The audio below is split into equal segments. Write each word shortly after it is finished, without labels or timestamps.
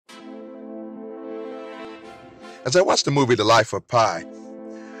As I watched the movie The Life of Pi,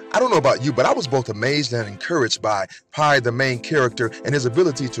 I don't know about you, but I was both amazed and encouraged by Pi, the main character, and his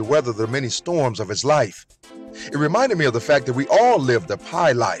ability to weather the many storms of his life. It reminded me of the fact that we all live the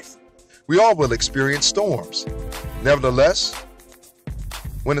Pi life. We all will experience storms. Nevertheless,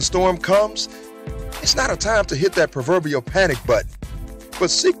 when a storm comes, it's not a time to hit that proverbial panic button, but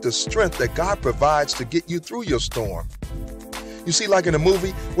seek the strength that God provides to get you through your storm. You see, like in a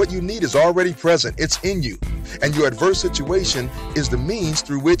movie, what you need is already present. It's in you. And your adverse situation is the means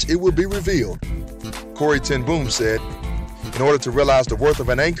through which it will be revealed. Corrie ten Boom said, in order to realize the worth of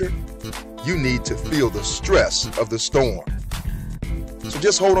an anchor, you need to feel the stress of the storm. So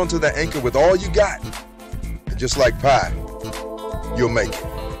just hold on to that anchor with all you got. And just like Pi, you'll make it.